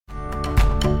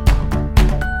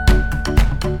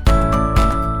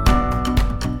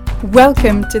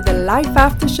Welcome to the Life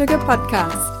After Sugar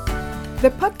podcast. The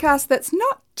podcast that's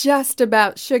not just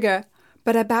about sugar,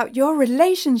 but about your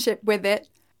relationship with it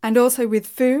and also with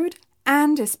food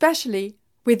and especially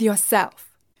with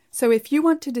yourself. So if you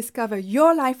want to discover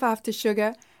your life after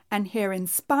sugar and hear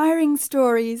inspiring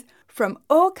stories from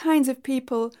all kinds of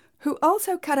people who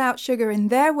also cut out sugar in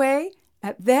their way,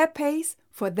 at their pace,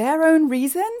 for their own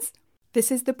reasons,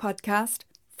 this is the podcast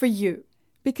for you.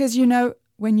 Because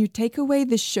when you take away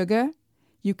the sugar,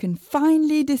 you can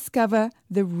finally discover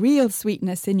the real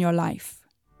sweetness in your life.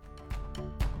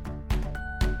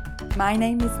 My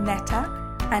name is Netta,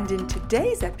 and in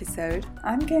today's episode,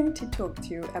 I'm going to talk to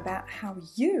you about how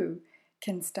you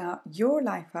can start your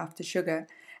life after sugar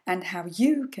and how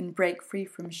you can break free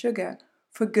from sugar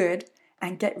for good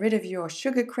and get rid of your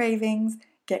sugar cravings,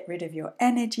 get rid of your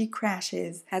energy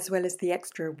crashes, as well as the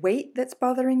extra weight that's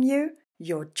bothering you,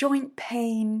 your joint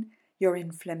pain, your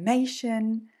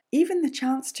inflammation, even the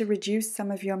chance to reduce some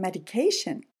of your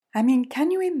medication. I mean, can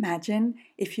you imagine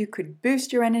if you could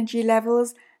boost your energy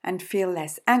levels and feel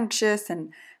less anxious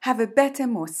and have a better,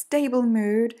 more stable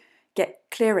mood, get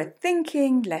clearer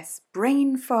thinking, less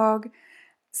brain fog,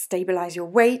 stabilize your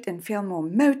weight and feel more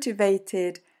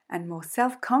motivated and more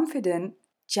self-confident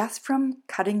just from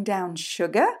cutting down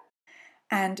sugar?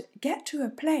 And get to a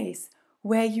place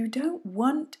where you don't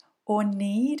want or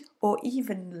need or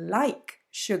even like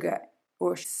sugar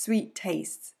or sweet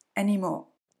tastes anymore.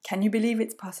 Can you believe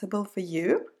it's possible for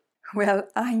you? Well,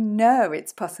 I know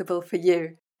it's possible for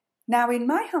you. Now, in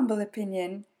my humble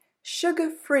opinion,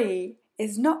 sugar-free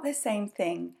is not the same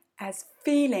thing as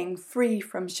feeling free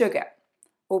from sugar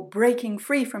or breaking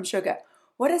free from sugar.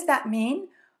 What does that mean?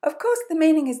 Of course, the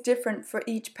meaning is different for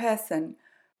each person,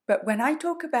 but when I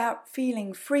talk about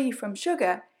feeling free from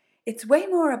sugar, it's way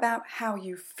more about how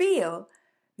you feel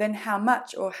than how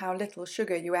much or how little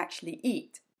sugar you actually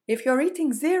eat. If you're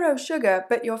eating zero sugar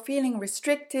but you're feeling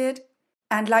restricted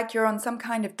and like you're on some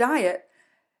kind of diet,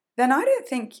 then I don't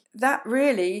think that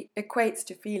really equates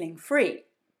to feeling free.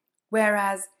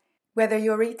 Whereas whether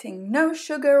you're eating no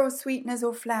sugar or sweeteners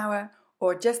or flour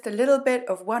or just a little bit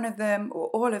of one of them or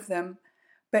all of them,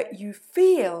 but you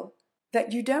feel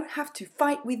that you don't have to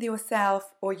fight with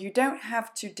yourself or you don't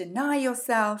have to deny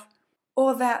yourself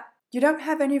or that you don't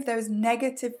have any of those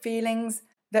negative feelings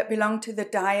that belong to the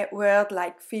diet world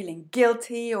like feeling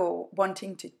guilty or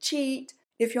wanting to cheat.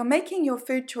 If you're making your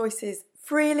food choices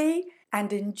freely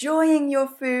and enjoying your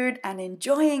food and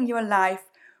enjoying your life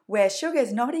where sugar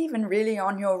is not even really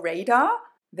on your radar,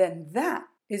 then that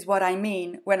is what I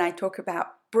mean when I talk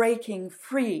about breaking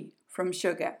free from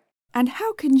sugar. And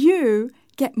how can you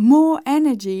get more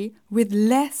energy with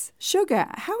less sugar?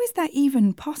 How is that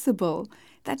even possible?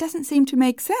 That doesn't seem to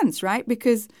make sense, right?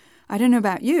 Because I don't know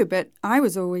about you, but I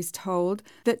was always told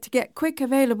that to get quick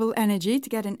available energy, to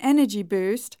get an energy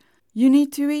boost, you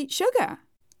need to eat sugar.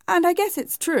 And I guess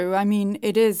it's true. I mean,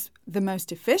 it is the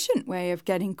most efficient way of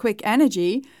getting quick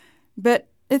energy, but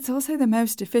it's also the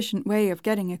most efficient way of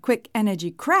getting a quick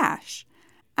energy crash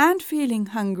and feeling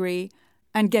hungry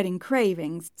and getting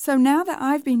cravings. So now that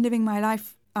I've been living my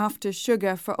life after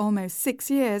sugar for almost 6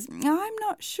 years, I'm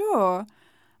not sure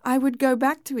I would go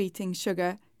back to eating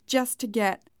sugar just to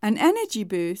get an energy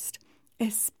boost,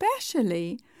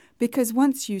 especially because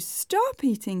once you stop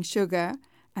eating sugar,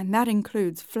 and that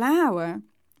includes flour,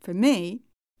 for me,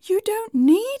 you don't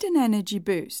need an energy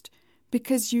boost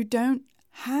because you don't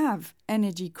have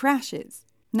energy crashes.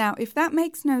 Now, if that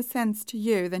makes no sense to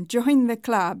you, then join the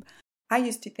club. I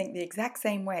used to think the exact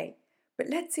same way, but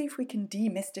let's see if we can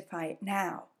demystify it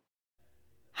now.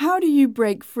 How do you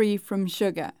break free from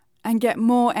sugar and get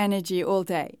more energy all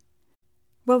day?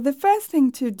 Well, the first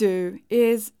thing to do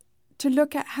is to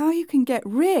look at how you can get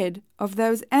rid of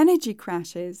those energy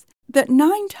crashes that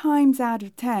 9 times out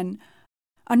of 10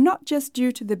 are not just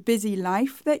due to the busy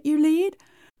life that you lead,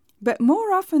 but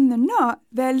more often than not,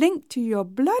 they're linked to your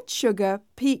blood sugar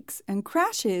peaks and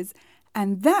crashes,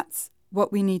 and that's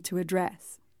what we need to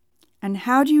address. And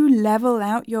how do you level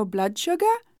out your blood sugar?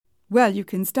 Well, you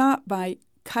can start by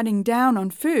cutting down on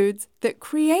foods that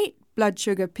create blood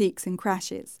sugar peaks and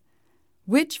crashes.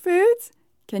 Which foods?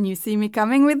 Can you see me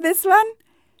coming with this one?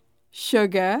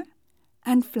 Sugar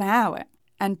and flour,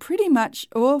 and pretty much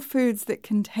all foods that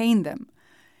contain them.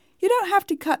 You don't have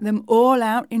to cut them all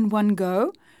out in one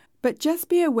go, but just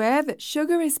be aware that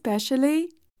sugar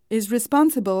especially is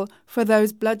responsible for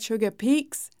those blood sugar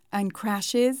peaks and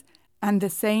crashes, and the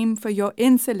same for your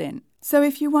insulin. So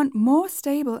if you want more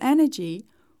stable energy,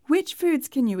 which foods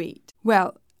can you eat?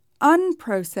 Well,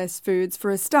 unprocessed foods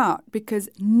for a start, because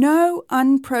no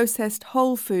unprocessed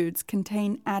whole foods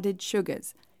contain added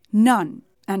sugars. None.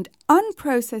 And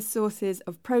unprocessed sources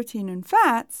of protein and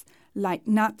fats like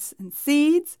nuts and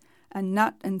seeds and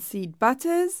nut and seed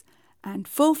butters and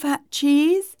full-fat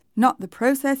cheese, not the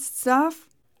processed stuff,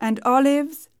 and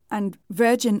olives and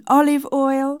virgin olive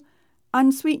oil,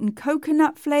 unsweetened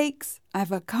coconut flakes,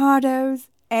 avocados,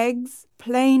 eggs,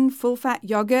 plain full-fat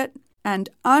yogurt, and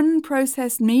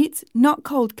unprocessed meats, not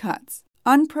cold cuts.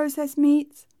 Unprocessed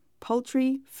meats,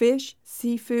 poultry, fish,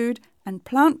 seafood, and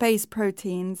plant-based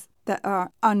proteins that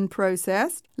are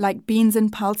unprocessed, like beans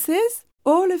and pulses,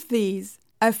 all of these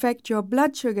affect your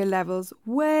blood sugar levels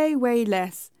way, way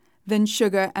less than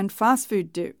sugar and fast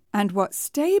food do. And what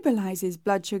stabilizes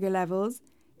blood sugar levels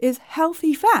is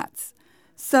healthy fats.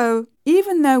 So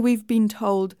even though we've been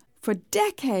told for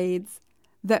decades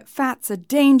that fats are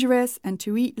dangerous and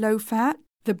to eat low fat,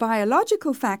 the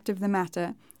biological fact of the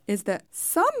matter is that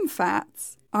some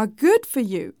fats are good for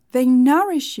you. They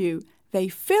nourish you, they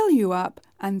fill you up,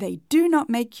 and they do not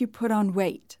make you put on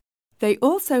weight. They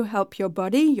also help your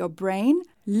body, your brain,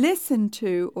 listen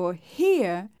to or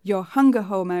hear your hunger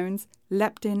hormones,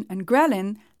 leptin and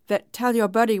ghrelin, that tell your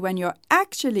body when you're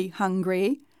actually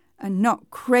hungry and not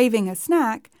craving a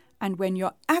snack, and when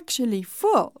you're actually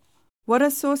full. What are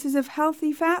sources of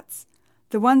healthy fats?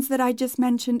 The ones that I just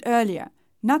mentioned earlier.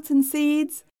 Nuts and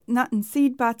seeds, nut and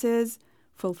seed butters,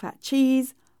 full-fat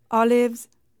cheese, olives,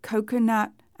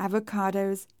 coconut,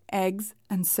 avocados, eggs,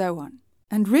 and so on.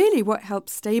 And really what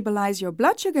helps stabilize your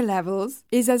blood sugar levels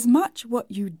is as much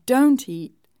what you don't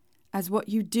eat as what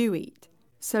you do eat.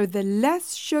 So the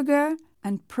less sugar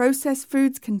and processed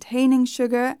foods containing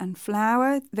sugar and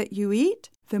flour that you eat,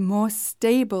 the more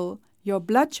stable your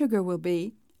blood sugar will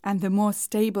be and the more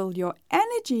stable your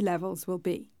energy levels will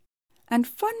be. And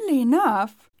funnily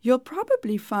enough, you'll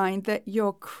probably find that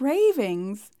your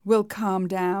cravings will calm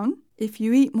down if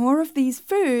you eat more of these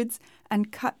foods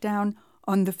and cut down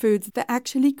on the foods that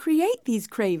actually create these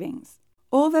cravings.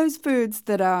 All those foods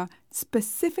that are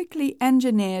specifically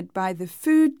engineered by the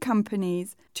food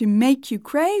companies to make you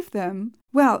crave them,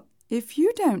 well, if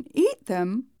you don't eat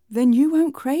them, then you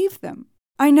won't crave them.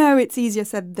 I know it's easier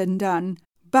said than done,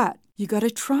 but you got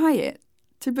to try it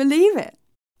to believe it.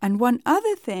 And one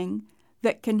other thing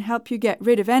that can help you get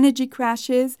rid of energy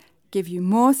crashes, give you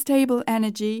more stable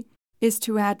energy, is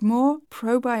to add more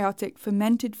probiotic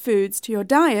fermented foods to your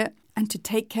diet and to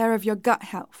take care of your gut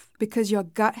health. Because your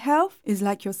gut health is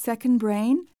like your second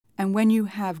brain, and when you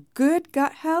have good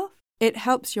gut health, it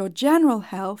helps your general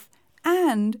health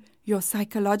and your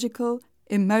psychological,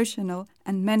 emotional,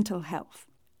 and mental health.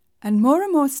 And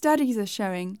more studies are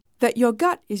showing that your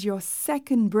gut is your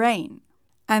second brain,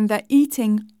 and that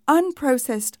eating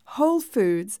unprocessed whole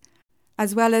foods,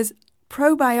 as well as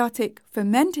probiotic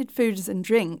fermented foods and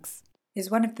drinks, is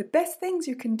one of the best things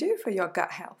you can do for your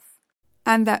gut health.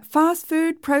 And that fast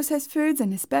food, processed foods,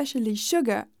 and especially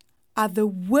sugar are the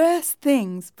worst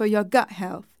things for your gut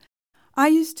health. I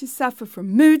used to suffer from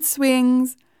mood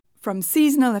swings, from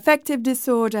seasonal affective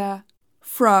disorder,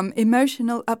 from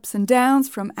emotional ups and downs,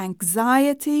 from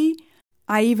anxiety.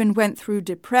 I even went through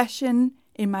depression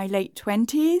in my late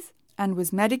 20s and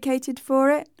was medicated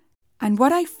for it. And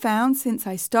what I found since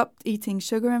I stopped eating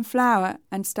sugar and flour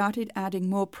and started adding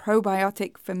more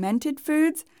probiotic fermented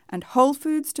foods and whole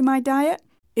foods to my diet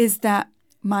is that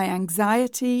my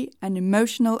anxiety and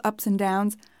emotional ups and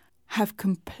downs have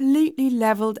completely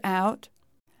leveled out.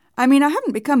 I mean, I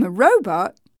haven't become a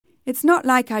robot. It's not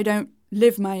like I don't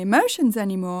live my emotions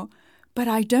anymore, but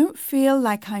I don't feel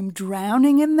like I'm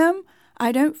drowning in them.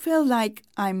 I don't feel like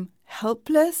I'm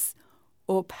helpless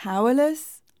or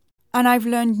powerless. And I've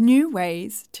learned new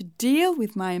ways to deal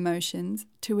with my emotions,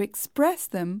 to express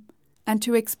them, and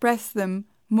to express them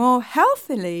more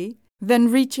healthily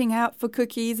than reaching out for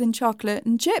cookies and chocolate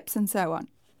and chips and so on.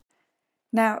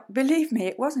 Now, believe me,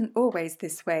 it wasn't always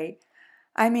this way.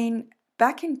 I mean,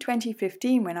 back in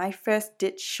 2015, when I first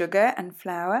ditched sugar and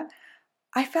flour,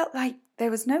 I felt like there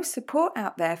was no support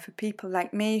out there for people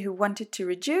like me who wanted to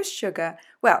reduce sugar.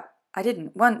 Well, I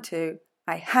didn't want to,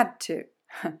 I had to.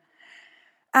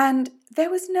 And there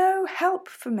was no help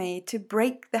for me to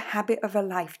break the habit of a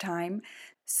lifetime,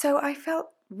 so I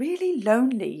felt really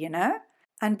lonely, you know?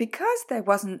 And because there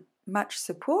wasn't much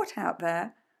support out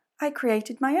there, I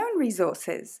created my own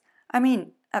resources. I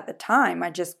mean, at the time I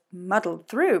just muddled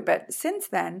through, but since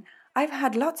then I've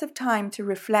had lots of time to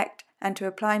reflect and to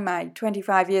apply my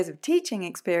 25 years of teaching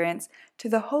experience to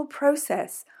the whole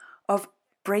process of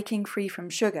breaking free from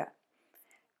sugar.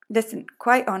 Listen,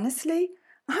 quite honestly,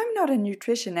 I'm not a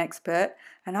nutrition expert,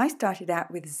 and I started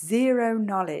out with zero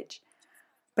knowledge.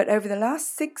 But over the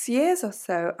last 6 years or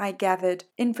so, I gathered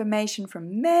information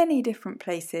from many different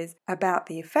places about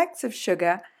the effects of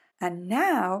sugar And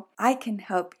now I can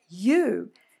help you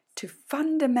to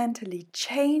fundamentally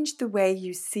change the way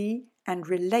you see and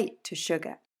relate to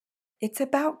sugar. It's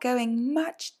about going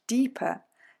much deeper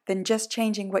than just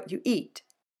changing what you eat.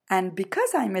 And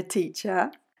because I'm a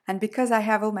teacher, and because I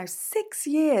have almost 6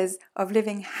 years of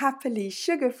living happily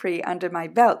sugar-free under my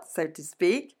belt, so to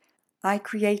speak, I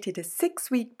created a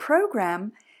 6-week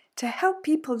program to help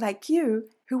people like you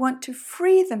who want to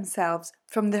free themselves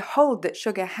from the hold that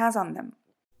sugar has on them.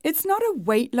 It's not a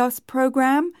weight loss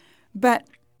program, but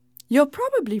you'll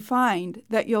probably find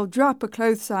that you'll drop a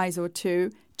clothes size or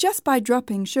two just by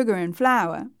dropping sugar and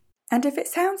flour. And if it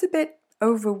sounds a bit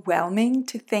overwhelming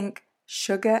to think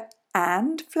sugar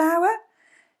and flour,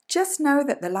 just know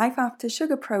that the Life After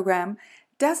Sugar program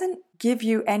doesn't give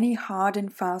you any hard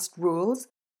and fast rules.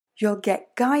 You'll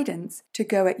get guidance to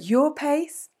go at your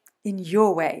pace, in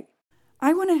your way.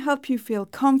 I want to help you feel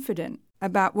confident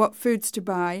about what foods to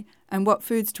buy and what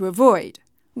foods to avoid.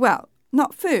 Well,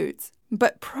 not foods,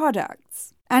 but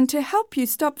products. And to help you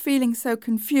stop feeling so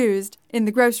confused in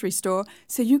the grocery store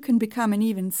so you can become an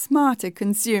even smarter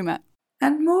consumer.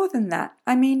 And more than that,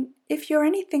 if you're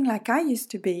anything like I used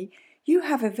to be, you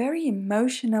have a very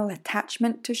emotional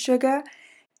attachment to sugar.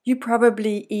 You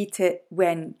probably eat it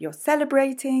when you're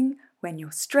celebrating, when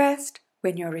you're stressed,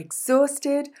 when you're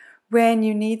exhausted, when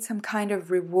you need some kind of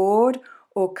reward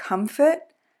or comfort.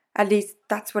 At least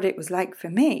that's what it was like for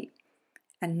me.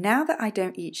 And now that I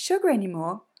don't eat sugar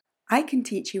anymore, I can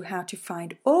teach you how to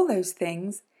find all those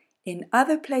things in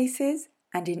other places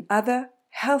and in other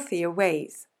healthier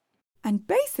ways. And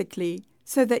basically,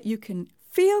 so that you can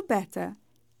feel better,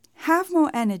 have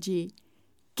more energy,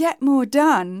 get more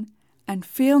done, and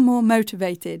feel more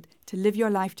motivated to live your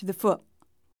life to the full.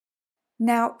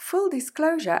 Now, full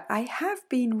disclosure, I have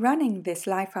been running this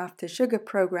Life After Sugar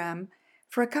program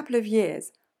for a couple of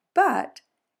years, but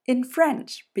in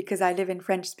French, because I live in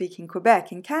French-speaking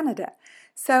Quebec in Canada.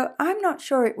 So I'm not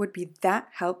sure it would be that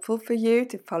helpful for you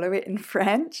to follow it in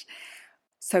French.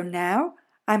 So now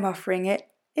I'm offering it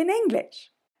in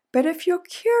English. But if you're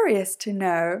curious to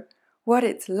know what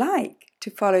it's like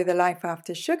to follow the Life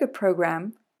After Sugar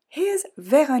program, here's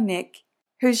Véronique,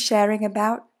 who's sharing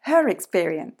about her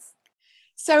experience.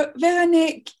 So,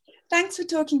 Véronique, thanks for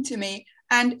talking to me.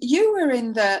 And you were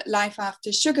in the Life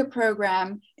After Sugar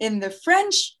program in the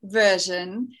French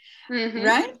version,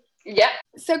 right? Yeah.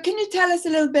 So can you tell us a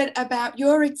little bit about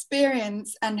your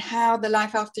experience and how the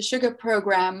Life After Sugar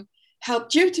program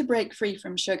helped you to break free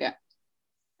from sugar?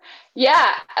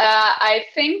 Yeah, I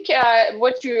think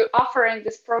what you offer in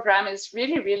this program is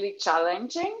really, really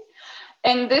challenging.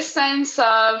 In this sense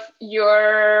of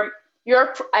I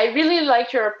really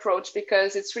like your approach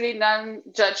because it's really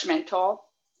non-judgmental.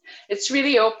 It's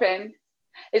really open.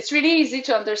 It's really easy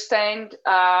to understand,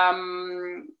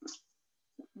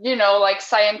 like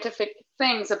scientific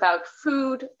things about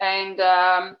food. And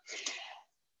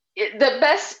the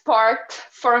best part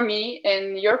for me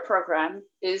in your program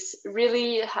is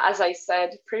really, as I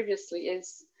said previously,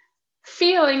 is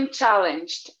feeling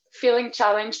challenged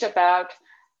about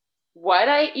what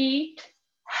I eat,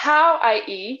 how I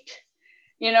eat,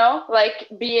 like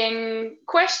being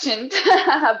questioned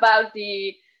about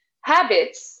the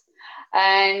habits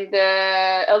and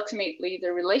ultimately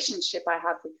the relationship I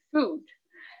have with food.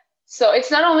 So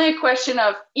it's not only a question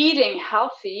of eating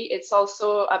healthy, it's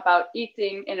also about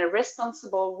eating in a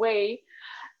responsible way,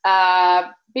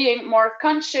 being more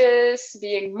conscious,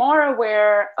 being more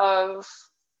aware of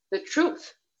the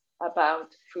truth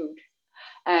about food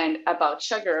and about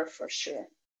sugar for sure.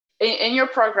 In your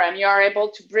program, you are able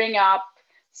to bring up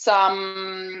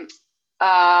some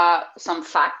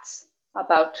facts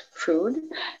about food,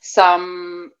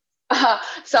 some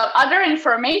other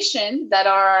information that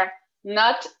are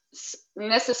not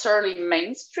necessarily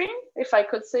mainstream, if I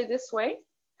could say this way,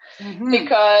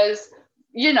 because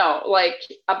like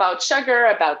about sugar,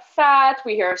 about fat,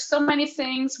 we hear so many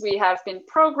things. We have been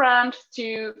programmed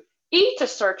to eat a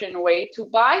certain way, to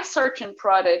buy certain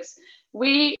products.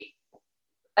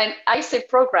 And I say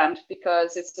programmed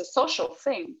because it's a social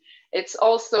thing. It's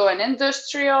also an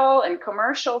industrial and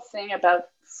commercial thing about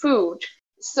food.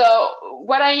 So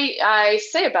what I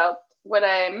say about what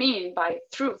I mean by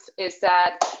truth is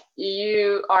that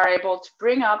you are able to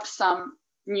bring up some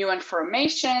new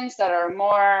informations that are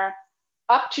more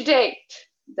up to date,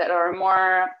 that are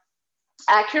more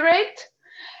accurate.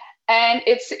 And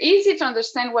it's easy to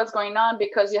understand what's going on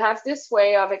because you have this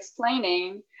way of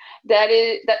explaining that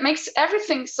makes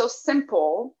everything so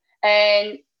simple.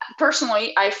 And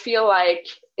personally, I feel like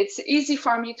it's easy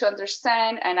for me to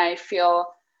understand, and I feel,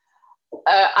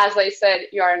 as I said,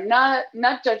 you are not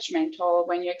judgmental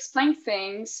when you explain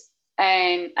things,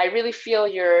 And I really feel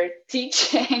your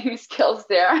teaching skills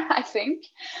there, I think.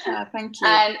 Thank you.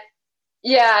 And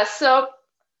yeah, so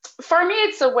for me,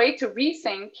 it's a way to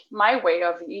rethink my way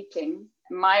of eating,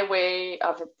 my way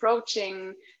of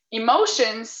approaching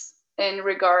emotions in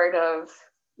regard of,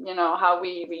 how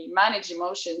we manage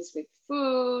emotions with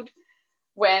food,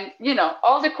 when,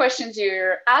 all the questions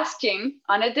you're asking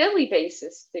on a daily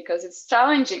basis, because it's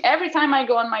challenging. Every time I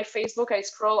go on my Facebook, I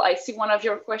scroll, I see one of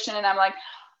your questions, and I'm like,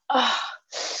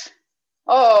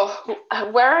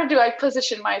 where do I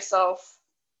position myself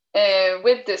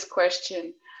with this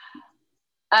question?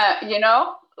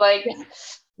 Like,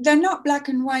 they're not black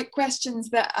and white questions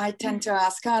that I tend to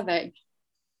ask, are they?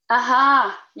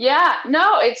 Yeah,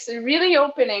 no, it's really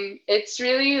opening. It's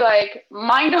really like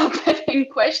mind-opening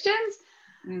questions.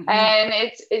 Mm-hmm. And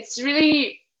it's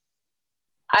really,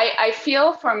 I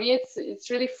feel for me, it's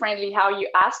really friendly how you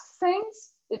ask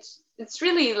things. It's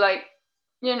really like,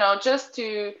 just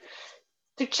to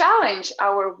challenge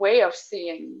our way of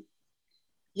seeing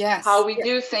how we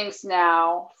do things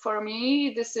now. For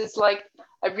me, this is like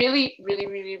a really, really,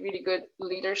 really, really good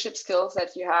leadership skills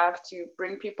that you have to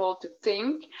bring people to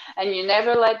think, and you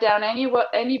never let down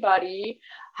anybody,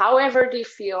 however they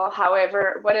feel,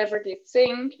 whatever they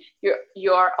think.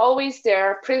 You are always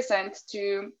there, present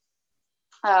to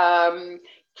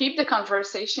keep the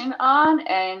conversation on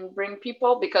and bring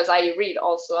people, because I read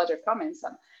also other comments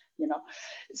and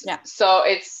so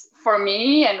it's, for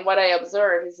me, and what I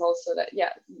observe is also that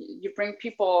you bring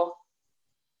people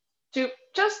to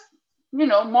just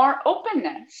more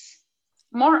openness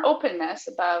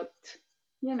about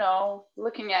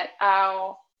looking at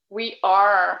how we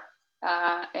are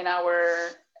in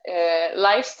our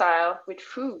lifestyle with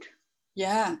food.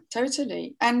 Yeah,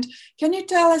 totally. And can you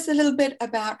tell us a little bit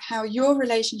about how your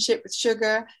relationship with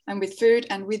sugar and with food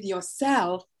and with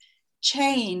yourself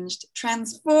changed,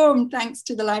 transformed, thanks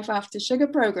to the Life After Sugar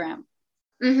program?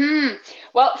 Mm-hmm.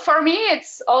 Well, for me,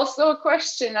 it's also a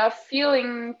question of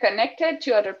feeling connected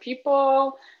to other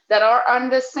people that are on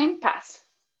the same path.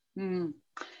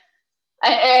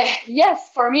 Yes,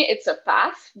 for me, it's a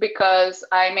path, because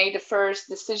I made the first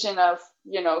decision of,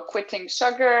 quitting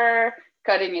sugar,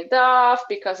 cutting it off,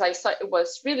 because I saw it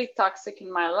was really toxic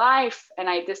in my life, and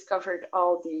I discovered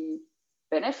all the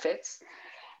benefits.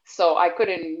 So I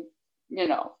couldn't,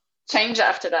 change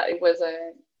after that. It was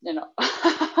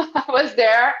I was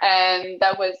there, and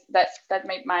that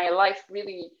made my life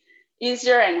really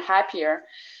easier and happier.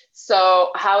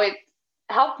 So how it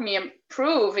helped me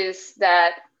improve is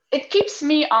that it keeps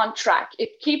me on track.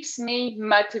 It keeps me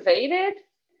motivated,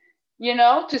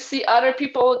 to see other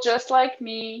people just like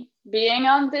me being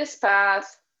on this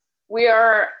path. We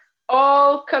are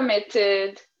all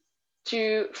committed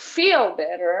to feel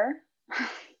better,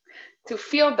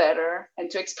 and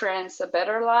to experience a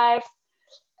better life,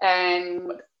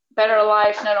 and better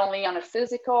life not only on a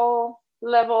physical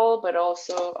level, but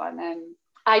also on an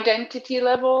identity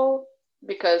level,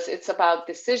 because it's about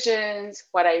decisions,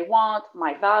 what I want,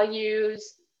 my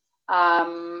values,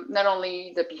 not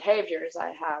only the behaviors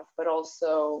I have, but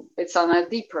also it's on a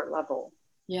deeper level.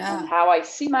 And how I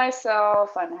see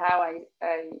myself, and how I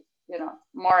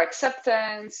more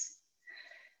acceptance,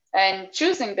 and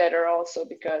choosing better also,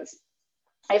 because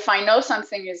if I know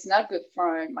something is not good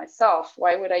for myself,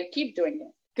 why would I keep doing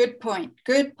it? Good point.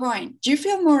 Do you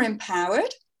feel more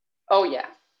empowered? Oh, yeah,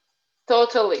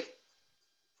 totally.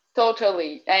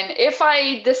 And if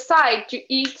I decide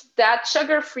to eat that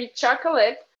sugar-free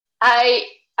chocolate, I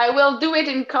will do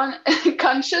it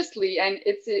consciously. And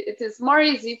it is more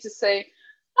easy to say,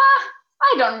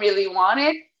 I don't really want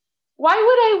it. Why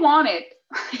would I want it?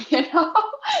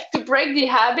 To break the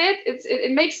habit,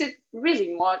 it makes it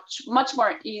really much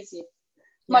more easy.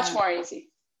 Much more easy.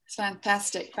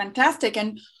 Fantastic.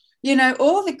 And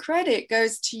all the credit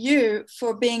goes to you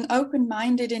for being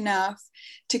open-minded enough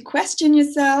to question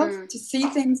yourself, to see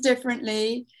things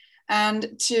differently,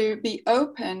 and to be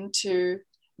open to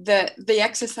the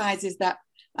exercises that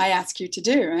I ask you to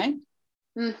do, right?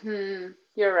 Mm-hmm.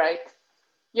 You're right.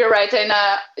 And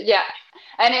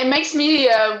and it makes me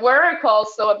work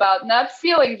also about not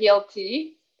feeling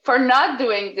guilty for not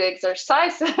doing the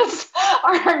exercises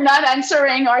or not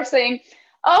answering, or saying,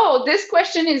 oh, this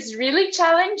question is really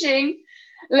challenging.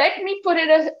 Let me put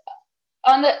it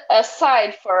on the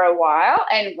aside for a while.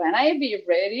 And when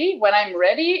I'm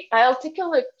ready, I'll take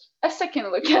a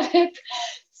second look at it.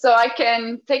 So I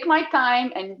can take my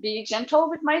time and be gentle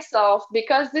with myself,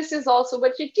 because this is also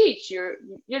what you teach. You're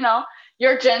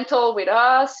gentle with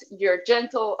us. You're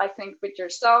gentle, I think, with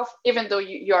yourself, even though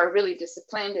you are really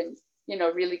disciplined and,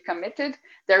 really committed.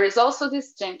 There is also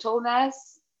this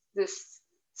gentleness, this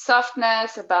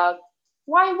softness about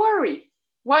why worry?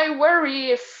 Why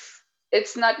worry if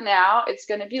it's not now, it's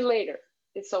going to be later.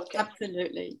 It's okay.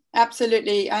 Absolutely.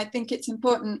 Absolutely. I think it's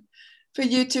important for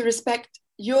you to respect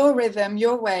your rhythm,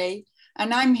 your way.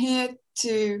 And I'm here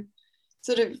to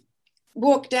sort of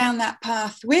walk down that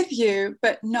path with you,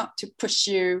 but not to push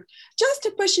you, just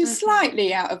to push you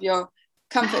slightly out of your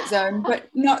comfort zone, but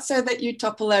not so that you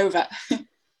topple over.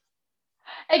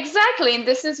 Exactly. And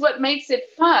this is what makes it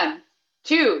fun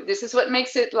too. This is what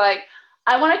makes it like,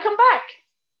 I want to come back.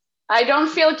 I don't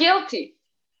feel guilty.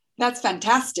 That's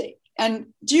fantastic.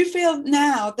 And do you feel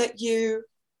now that you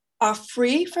are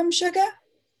free from sugar?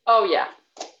 Oh, yeah.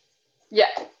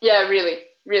 Yeah, really,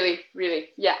 really, really.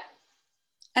 Yeah.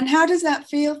 And how does that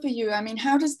feel for you? I mean,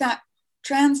 how does that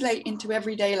translate into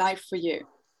everyday life for you?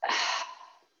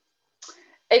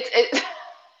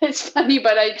 It's funny,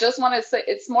 but I just want to say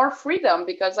it's more freedom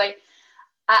because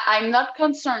I'm not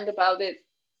concerned about it.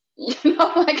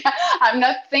 Like I'm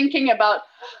not thinking about,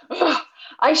 oh,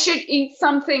 I should eat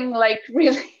something like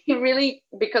really, really,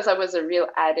 because I was a real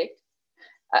addict.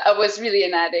 I was really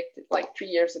an addict like 3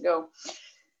 years ago.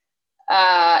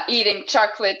 Eating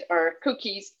chocolate or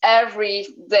cookies every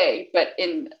day, but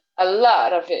in a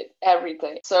lot of it every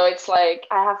day. So it's like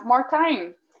I have more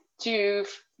time to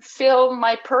feel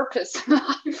my purpose in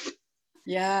life.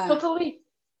 Yeah. Totally.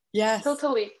 Yes.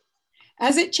 Totally.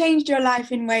 Has it changed your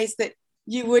life in ways that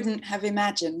you wouldn't have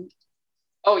imagined?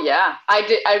 Oh, yeah.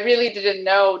 I really didn't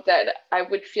know that I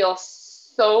would feel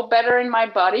so better in my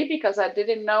body because I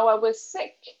didn't know I was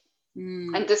sick.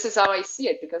 And this is how I see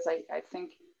it, because I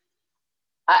think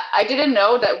I didn't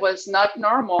know that was not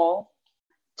normal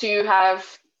to have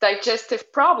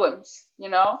digestive problems,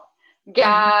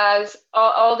 gas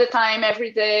all the time,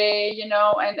 every day,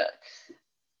 and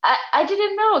I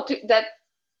didn't know that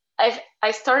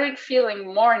I started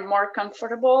feeling more and more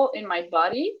comfortable in my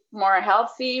body, more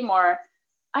healthy, more,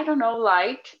 I don't know,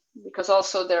 light, because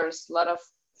also there's a lot of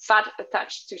fat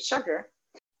attached to sugar.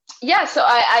 Yeah, so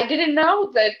I didn't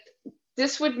know that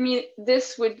this would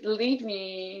lead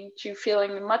me to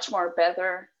feeling much more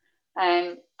better,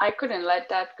 and I couldn't let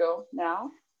that go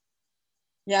now.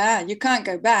 Yeah, you can't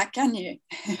go back, can you?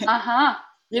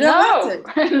 You don't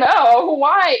want to. No,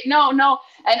 why? No.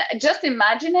 And just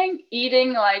imagining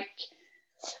eating like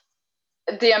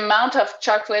the amount of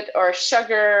chocolate or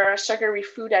sugary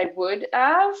food I would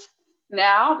have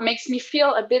now makes me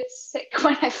feel a bit sick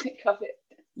when I think of it.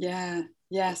 Yeah.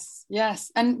 Yes.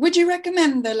 And would you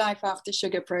recommend the Life After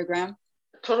Sugar program?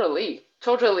 Totally.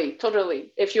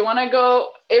 If you want to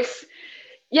go, if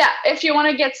you want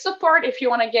to get support, if you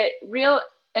want to get real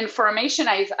information,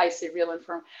 I say real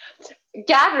information,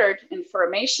 gathered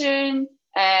information,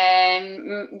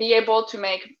 and be able to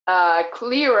make a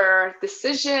clearer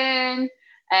decision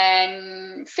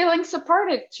and feeling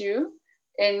supported too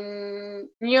in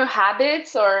new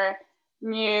habits or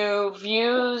new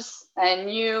views and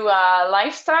new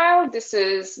lifestyle, this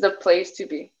is the place to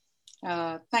be.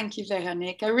 Thank you,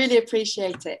 Veronique. I really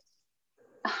appreciate it.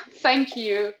 Thank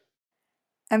you.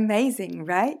 Amazing,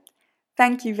 right?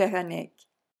 Thank you, Veronique.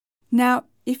 Now,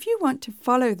 if you want to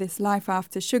follow this Life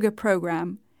After Sugar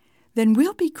program, then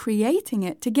we'll be creating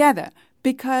it together,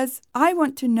 because I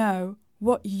want to know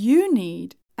what you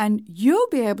need, and you'll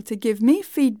be able to give me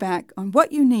feedback on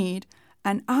what you need,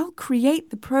 and I'll create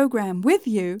the program with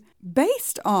you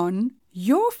based on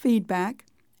your feedback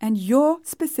and your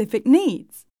specific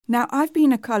needs. Now, I've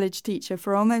been a college teacher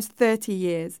for almost 30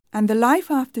 years, and the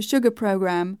Life After Sugar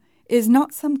program is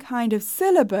not some kind of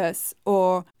syllabus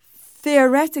or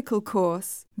theoretical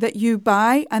course that you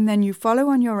buy and then you follow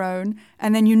on your own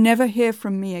and then you never hear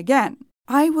from me again.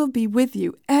 I will be with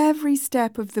you every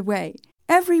step of the way.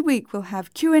 Every week we'll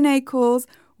have Q&A calls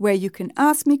where you can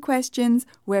ask me questions,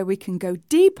 where we can go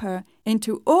deeper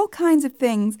into all kinds of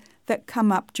things that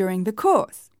come up during the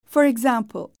course. For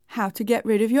example, how to get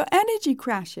rid of your energy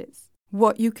crashes,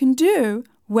 what you can do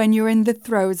when you're in the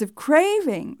throes of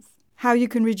cravings, how you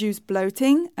can reduce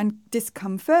bloating and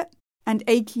discomfort and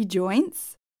achy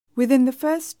joints. Within the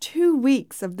first 2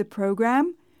 weeks of the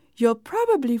program, you'll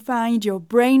probably find your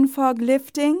brain fog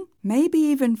lifting, maybe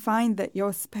even find that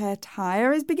your spare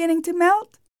tire is beginning to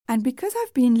melt. And because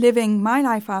I've been living my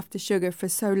life after sugar for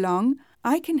so long,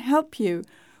 I can help you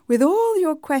with all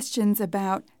your questions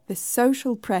about the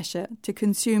social pressure to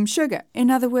consume sugar. In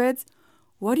other words,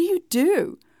 what do you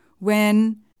do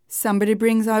when somebody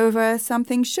brings over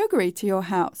something sugary to your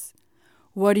house?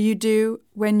 What do you do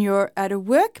when you're at a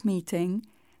work meeting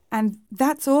and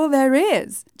that's all there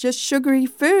is, just sugary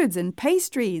foods and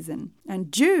pastries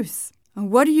and juice? And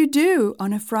what do you do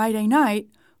on a Friday night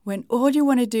when all you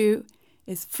want to do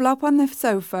is flop on the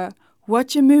sofa,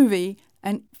 watch a movie,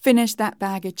 and finish that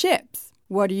bag of chips?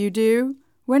 What do you do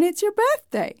when it's your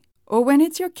birthday? Or when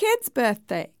it's your kid's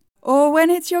birthday? Or when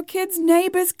it's your kid's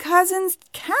neighbor's cousin's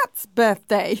cat's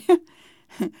birthday?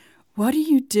 What do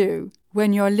you do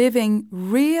when you're living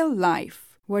real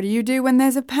life? What do you do when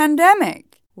there's a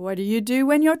pandemic? What do you do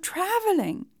when you're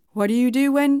traveling? What do you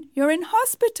do when you're in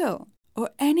hospital? Or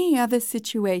any other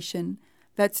situation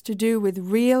that's to do with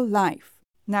real life?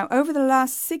 Now, over the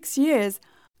last 6 years,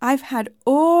 I've had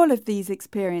all of these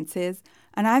experiences,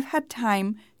 and I've had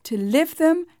time to live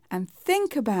them and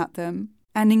think about them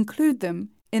and include them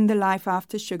in the Life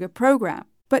After Sugar program.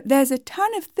 But there's a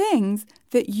ton of things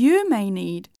that you may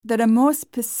need that are more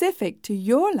specific to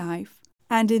your life.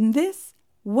 And in this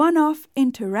one-off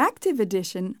interactive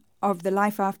edition of the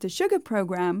Life After Sugar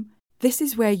program, this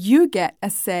is where you get a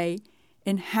say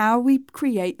in how we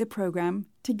create the program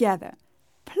together.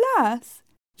 Plus,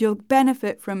 you'll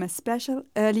benefit from a special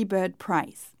early bird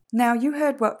price. Now, you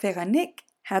heard what Veronique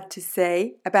had to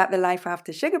say about the Life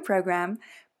After Sugar program,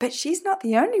 but she's not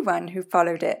the only one who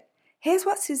followed it. Here's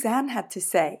what Suzanne had to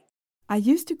say. I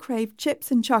used to crave chips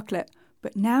and chocolate,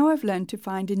 but now I've learned to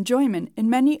find enjoyment in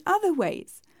many other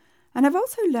ways. And I've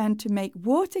also learned to make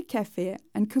water kefir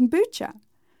and kombucha.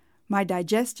 My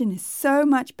digestion is so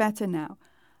much better now.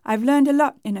 I've learned a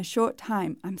lot in a short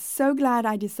time. I'm so glad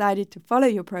I decided to follow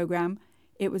your program.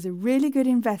 It was a really good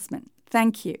investment.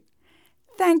 Thank you.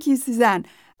 Thank you, Suzanne.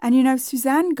 And you know,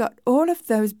 Suzanne got all of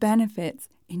those benefits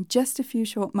in just a few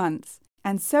short months.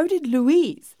 And so did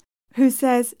Louise, who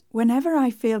says, whenever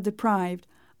I feel deprived,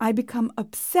 I become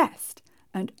obsessed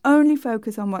and only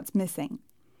focus on what's missing.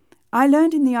 I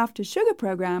learned in the After Sugar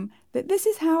program that this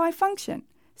is how I function.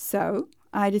 So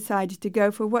I decided to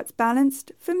go for what's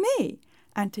balanced for me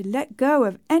and to let go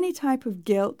of any type of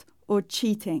guilt or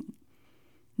cheating.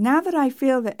 Now that I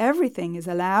feel that everything is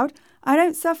allowed, I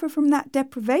don't suffer from that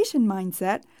deprivation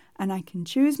mindset, and I can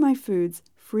choose my foods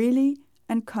freely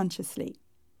and consciously.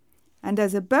 And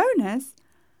as a bonus,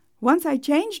 once I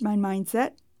changed my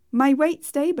mindset, my weight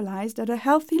stabilized at a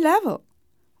healthy level.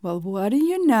 Well, what do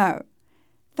you know?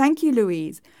 Thank you,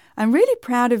 Louise. I'm really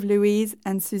proud of Louise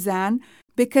and Suzanne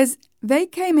because they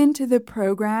came into the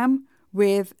program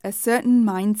with a certain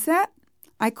mindset.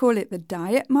 I call it the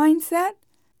diet mindset.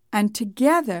 And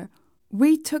together,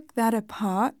 we took that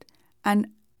apart and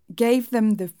gave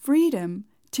them the freedom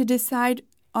to decide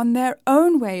on their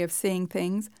own way of seeing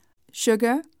things,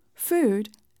 sugar, food,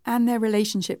 and their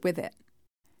relationship with it.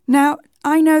 Now,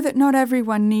 I know that not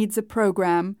everyone needs a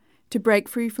program to break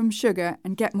free from sugar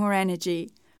and get more energy.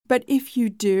 But if you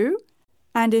do,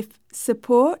 and if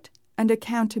support and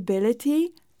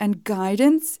accountability and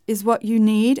guidance is what you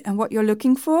need and what you're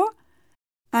looking for,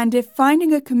 and if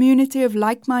finding a community of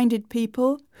like-minded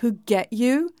people who get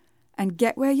you and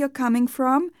get where you're coming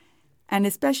from, and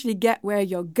especially get where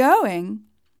you're going,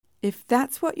 if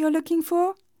that's what you're looking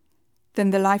for,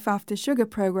 then the Life After Sugar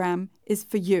program is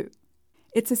for you.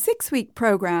 It's a 6-week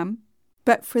program,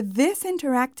 but for this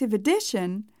interactive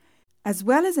edition, as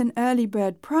well as an early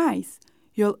bird price,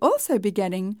 you'll also be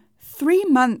getting 3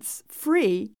 months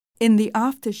free in the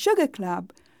After Sugar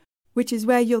Club, which is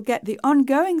where you'll get the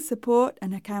ongoing support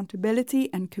and accountability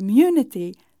and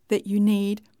community that you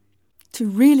need to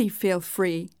really feel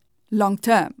free long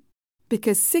term.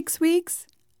 Because 6 weeks,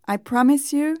 I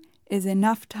promise you, is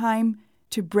enough time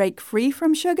to break free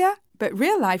from sugar, but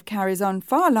real life carries on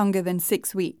far longer than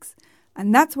 6 weeks.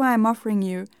 And that's why I'm offering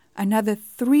you another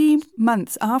 3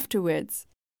 months afterwards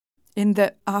in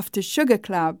the After Sugar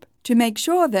Club to make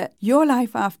sure that your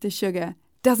life after sugar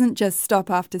doesn't just stop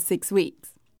after 6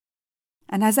 weeks.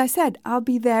 And as I said, I'll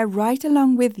be there right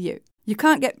along with you. You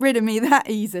can't get rid of me that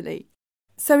easily.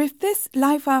 So if this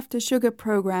Life After Sugar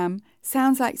program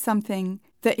sounds like something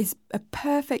that is a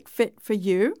perfect fit for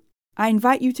you, I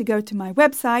invite you to go to my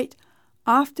website,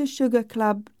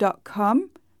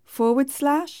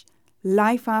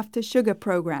 aftersugarclub.com/Life After Sugar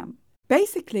program.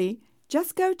 Basically,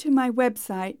 just go to my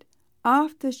website,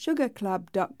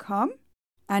 aftersugarclub.com,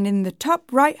 and in the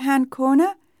top right-hand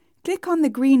corner, click on the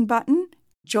green button,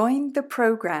 Join the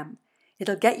program.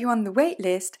 It'll get you on the wait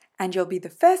list and you'll be the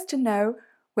first to know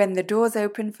when the doors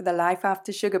open for the Life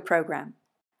After Sugar program.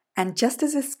 And just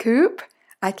as a scoop,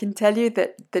 I can tell you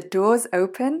that the doors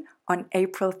open on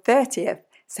April 30th,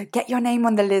 so get your name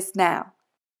on the list now.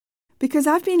 Because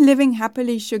I've been living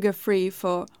happily sugar-free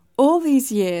for all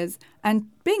these years and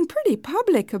being pretty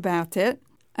public about it.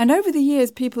 And over the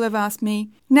years, people have asked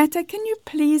me, Netta, can you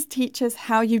please teach us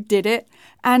how you did it?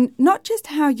 And not just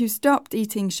how you stopped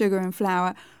eating sugar and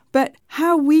flour, but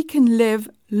how we can live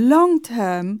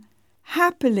long-term,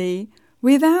 happily,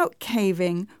 without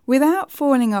caving, without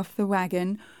falling off the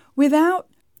wagon, without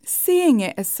seeing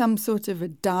it as some sort of a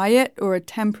diet or a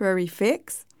temporary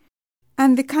fix.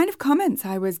 And the kind of comments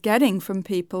I was getting from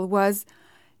people was,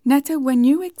 Netta, when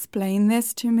you explain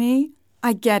this to me,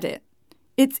 I get it.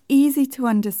 It's easy to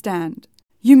understand.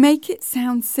 You make it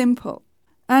sound simple.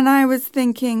 And I was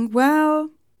thinking, well,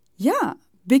 yeah,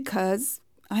 because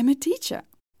I'm a teacher.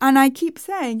 And I keep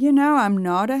saying, I'm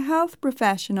not a health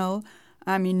professional.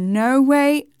 I'm in no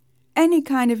way any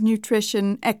kind of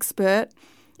nutrition expert.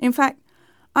 In fact,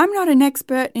 I'm not an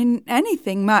expert in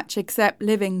anything much except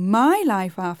living my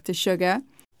life after sugar.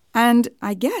 And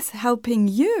I guess helping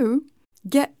you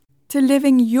get to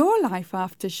living your life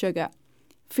after sugar,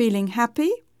 feeling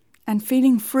happy and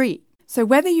feeling free. So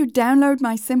whether you download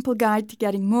my simple guide to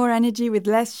getting more energy with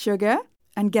less sugar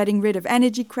and getting rid of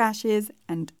energy crashes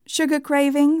and sugar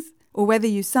cravings, or whether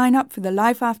you sign up for the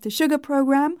Life After Sugar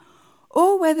program,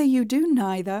 or whether you do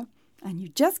neither and you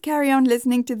just carry on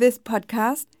listening to this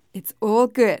podcast, it's all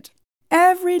good.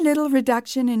 Every little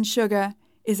reduction in sugar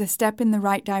is a step in the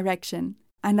right direction,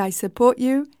 and I support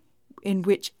you in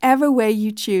whichever way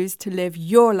you choose to live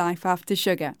your life after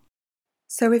sugar.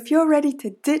 So if you're ready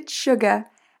to ditch sugar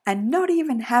and not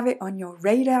even have it on your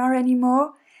radar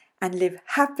anymore and live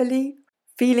happily,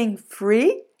 feeling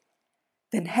free,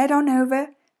 then head on over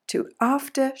to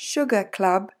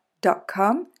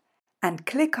aftersugarclub.com and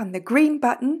click on the green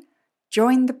button,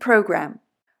 Join the Program.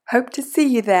 Hope to see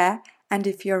you there, and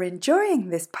if you're enjoying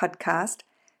this podcast,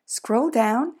 scroll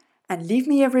down and leave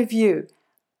me a review.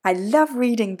 I love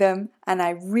reading them and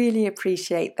I really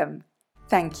appreciate them.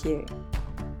 Thank you.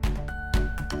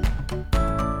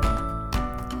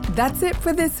 That's it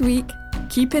for this week.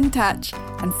 Keep in touch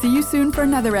and see you soon for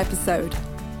another episode.